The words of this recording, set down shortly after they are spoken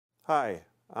Hi,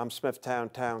 I'm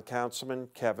Smithtown Town Councilman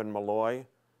Kevin Malloy.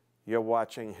 You're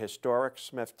watching Historic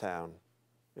Smithtown.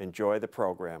 Enjoy the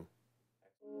program.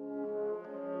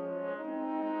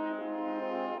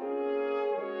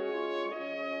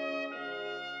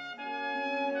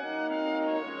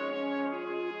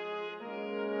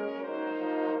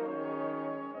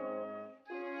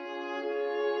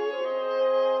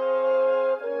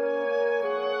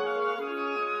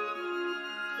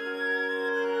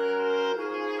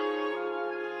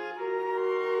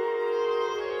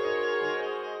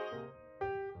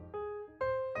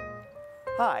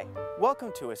 Hi,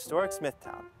 welcome to Historic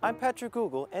Smithtown. I'm Patrick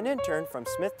Google, an intern from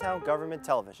Smithtown Government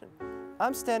Television.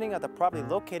 I'm standing at the property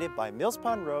located by Mills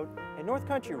Pond Road and North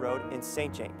Country Road in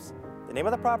St. James. The name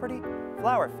of the property?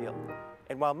 Flowerfield.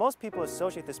 And while most people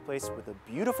associate this place with a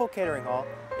beautiful catering hall,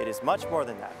 it is much more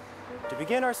than that. To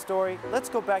begin our story, let's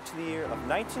go back to the year of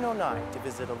 1909 to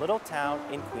visit a little town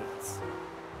in Queens.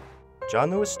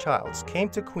 John Lewis Childs came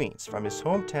to Queens from his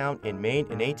hometown in Maine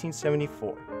in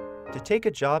 1874 to take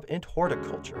a job in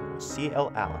horticulture with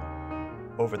C.L. Allen.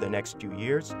 Over the next few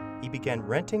years, he began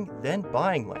renting, then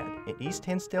buying land in East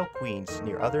Hinsdale, Queens,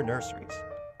 near other nurseries.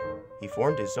 He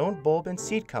formed his own bulb and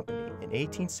seed company in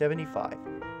 1875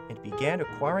 and began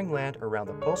acquiring land around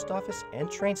the post office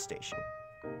and train station,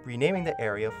 renaming the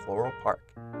area Floral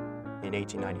Park. In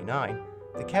 1899,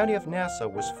 the County of Nassau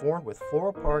was formed with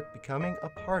Floral Park becoming a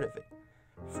part of it,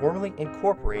 formally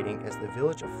incorporating as the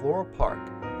village of Floral Park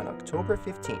on October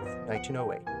 15,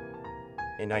 1908.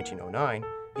 In 1909,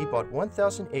 he bought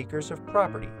 1,000 acres of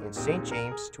property in St.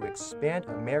 James to expand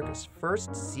America's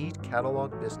first seed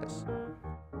catalog business.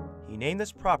 He named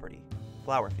this property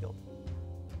Flowerfield.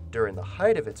 During the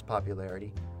height of its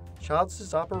popularity,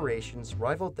 Childs' operations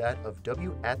rivaled that of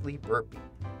W. Atlee Burpee,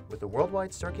 with a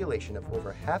worldwide circulation of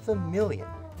over 500,000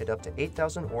 and up to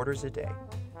 8,000 orders a day.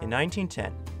 In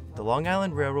 1910, the Long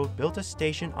Island Railroad built a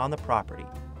station on the property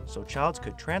so Childs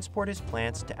could transport his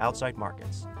plants to outside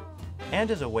markets,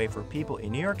 and as a way for people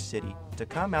in New York City to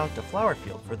come out to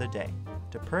Flowerfield for the day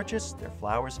to purchase their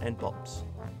flowers and bulbs.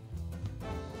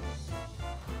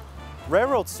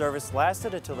 Railroad service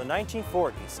lasted until the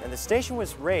 1940s, and the station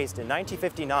was raised in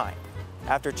 1959.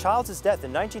 After Childs' death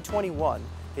in 1921,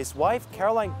 his wife,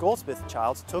 Caroline Goldsmith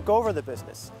Childs, took over the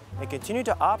business and continued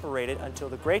to operate it until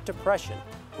the Great Depression,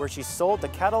 where she sold the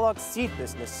catalog seed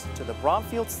business to the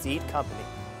Bromfield Seed Company.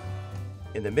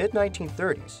 In the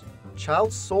mid-1930s,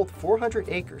 Childs sold 400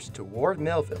 acres to Ward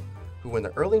Melville, who in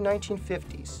the early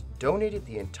 1950s donated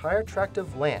the entire tract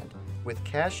of land with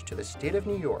cash to the state of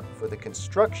New York for the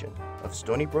construction of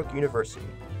Stony Brook University.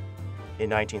 In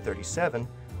 1937,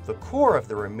 the core of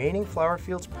the remaining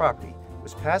Flowerfields property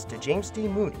was passed to James D.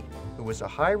 Mooney, who was a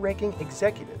high-ranking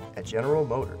executive at General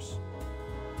Motors.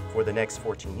 For the next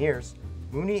 14 years,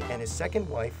 Mooney and his second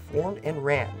wife formed and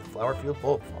ran the Flowerfield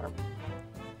Bulb Farm.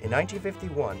 In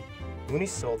 1951, Mooney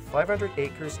sold 500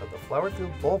 acres of the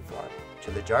Flowerfield Bulb Farm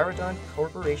to the Gyrodon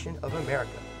Corporation of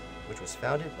America, which was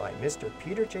founded by Mr.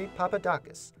 Peter J.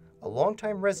 Papadakis, a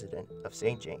longtime resident of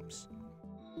St. James.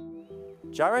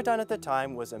 Gyrodon at the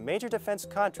time was a major defense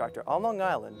contractor on Long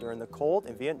Island during the Cold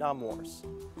and Vietnam Wars.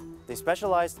 They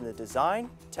specialized in the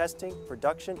design, testing,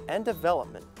 production, and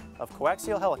development of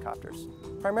coaxial helicopters,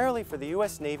 primarily for the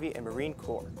U.S. Navy and Marine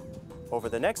Corps. Over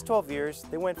the next 12 years,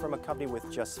 they went from a company with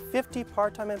just 50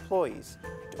 part-time employees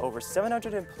to over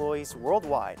 700 employees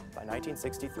worldwide by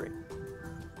 1963.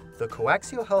 The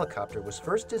coaxial helicopter was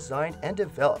first designed and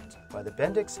developed by the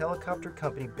Bendix Helicopter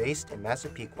Company based in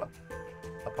Massapequa.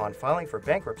 Upon filing for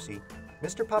bankruptcy,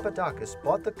 Mr. Papadakis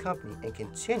bought the company and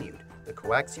continued the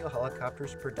coaxial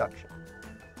helicopter's production.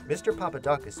 Mr.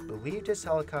 Papadakis believed his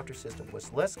helicopter system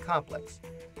was less complex,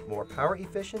 more power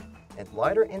efficient, and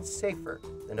lighter and safer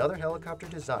than other helicopter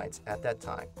designs at that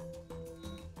time.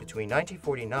 Between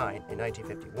 1949 and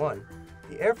 1951,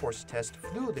 the Air Force test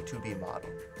flew the 2B model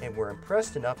and were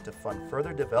impressed enough to fund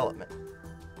further development.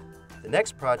 The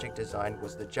next project design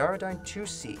was the Gyrodon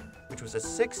 2C, which was a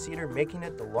 6-seater, making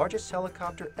it the largest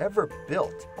helicopter ever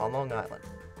built on Long Island.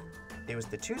 It was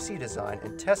the 2C design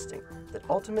and testing that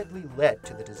ultimately led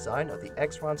to the design of the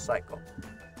X-Ron Cycle.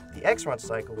 The X-Ron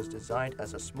Cycle was designed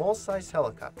as a small-sized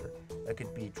helicopter that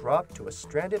could be dropped to a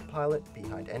stranded pilot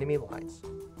behind enemy lines.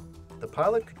 The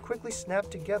pilot could quickly snap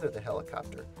together the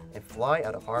helicopter and fly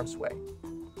out of harm's way.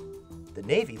 The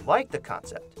Navy liked the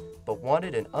concept, but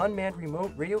wanted an unmanned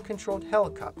remote radio-controlled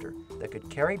helicopter that could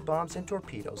carry bombs and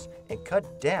torpedoes and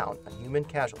cut down on human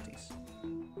casualties.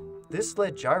 This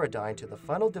led Gyrodon to the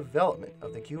final development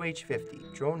of the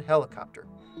QH-50 drone helicopter,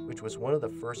 which was one of the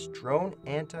first drone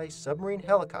anti-submarine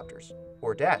helicopters,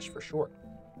 or DASH for short.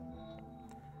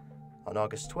 On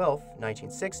August 12,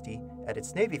 1960, at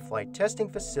its Navy Flight Testing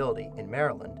Facility in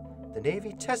Maryland, the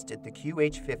Navy tested the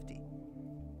QH-50.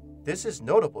 This is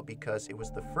notable because it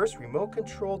was the first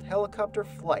remote-controlled helicopter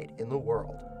flight in the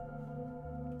world.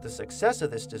 The success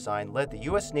of this design led the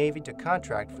U.S. Navy to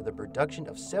contract for the production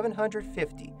of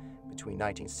 750 between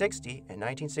 1960 and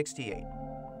 1968.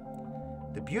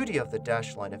 The beauty of the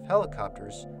Dash line of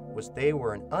helicopters was they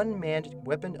were an unmanned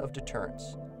weapon of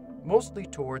deterrence, mostly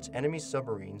towards enemy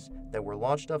submarines that were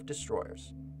launched off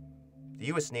destroyers. The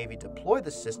U.S. Navy deployed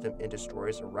the system in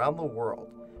destroyers around the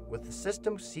world, with the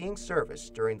system seeing service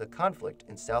during the conflict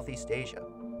in Southeast Asia.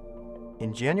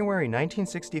 In January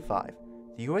 1965,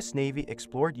 the U.S. Navy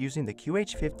explored using the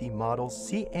QH-50 model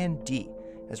C&D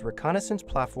as reconnaissance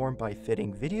platform by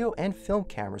fitting video and film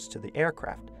cameras to the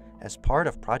aircraft as part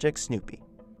of Project Snoopy.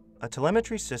 A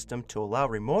telemetry system to allow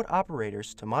remote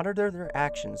operators to monitor their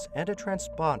actions and a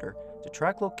transponder to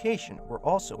track location were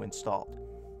also installed.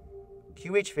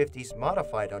 QH-50s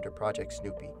modified under Project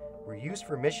Snoopy were used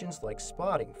for missions like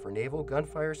spotting for naval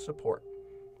gunfire support.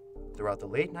 Throughout the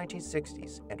late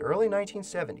 1960s and early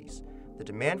 1970s, the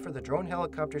demand for the drone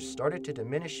helicopters started to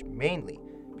diminish mainly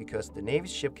because the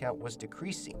Navy's ship count was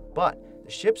decreasing, but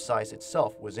the ship size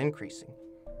itself was increasing.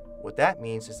 What that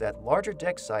means is that larger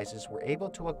deck sizes were able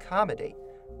to accommodate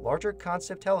larger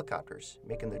concept helicopters,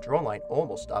 making the drone line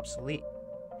almost obsolete.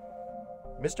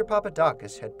 Mr.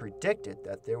 Papadakis had predicted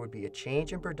that there would be a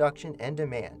change in production and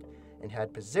demand, and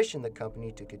had positioned the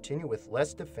company to continue with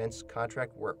less defense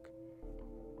contract work.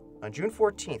 On June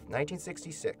 14,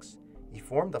 1966, he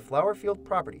formed the Flowerfield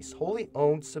Properties wholly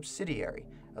owned subsidiary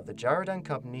of the Gyrodyne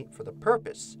Company for the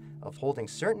purpose of holding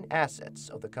certain assets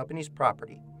of the company's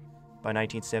property. By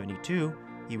 1972,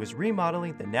 he was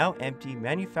remodeling the now empty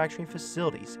manufacturing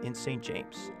facilities in St.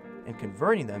 James and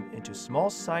converting them into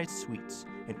small-sized suites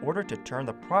in order to turn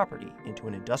the property into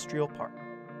an industrial park.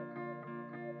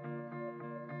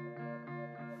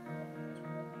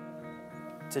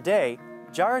 Today,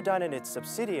 Gyrodyne and its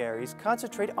subsidiaries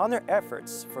concentrate on their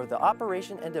efforts for the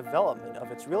operation and development of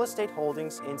its real estate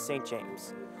holdings in St.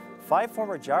 James. 5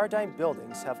 former Gyrodyne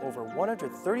buildings have over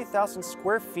 130,000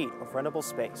 square feet of rentable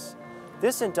space.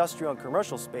 This industrial and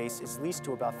commercial space is leased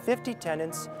to about 50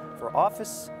 tenants for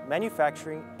office,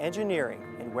 manufacturing, engineering,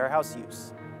 and warehouse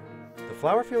use. The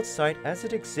Flowerfield site as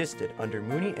it existed under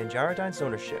Mooney and Gyrodyne's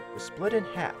ownership was split in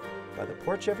half by the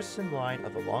Port Jefferson line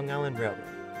of the Long Island Railroad.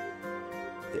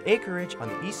 The acreage on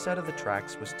the east side of the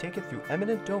tracks was taken through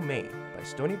eminent domain by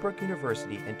Stony Brook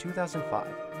University in 2005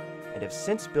 and have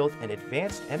since built an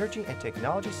advanced energy and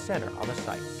technology center on the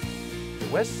site. The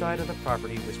west side of the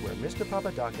property was where Mr.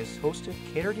 Papadakis hosted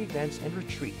catered events and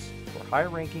retreats for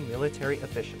high-ranking military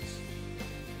officials.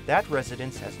 That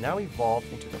residence has now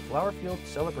evolved into the Flowerfield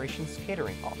Celebrations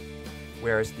Catering Hall,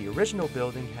 whereas the original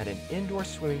building had an indoor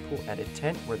swimming pool and a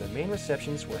tent where the main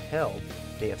receptions were held.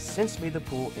 They have since made the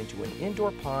pool into an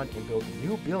indoor pond and built a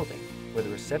new building where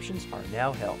the receptions are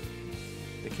now held.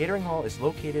 The catering hall is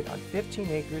located on 15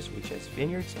 acres which has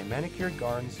vineyards and manicured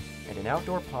gardens and an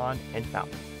outdoor pond and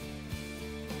fountain.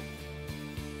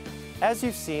 As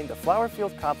you've seen, the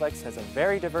Flowerfield complex has a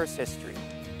very diverse history.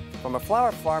 From a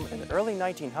flower farm in the early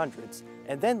 1900s,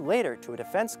 and then later to a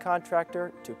defense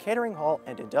contractor, to catering hall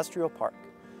and industrial park.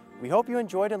 We hope you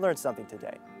enjoyed and learned something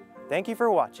today. Thank you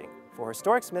for watching. For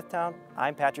Historic Smithtown,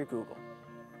 I'm Patrick Google.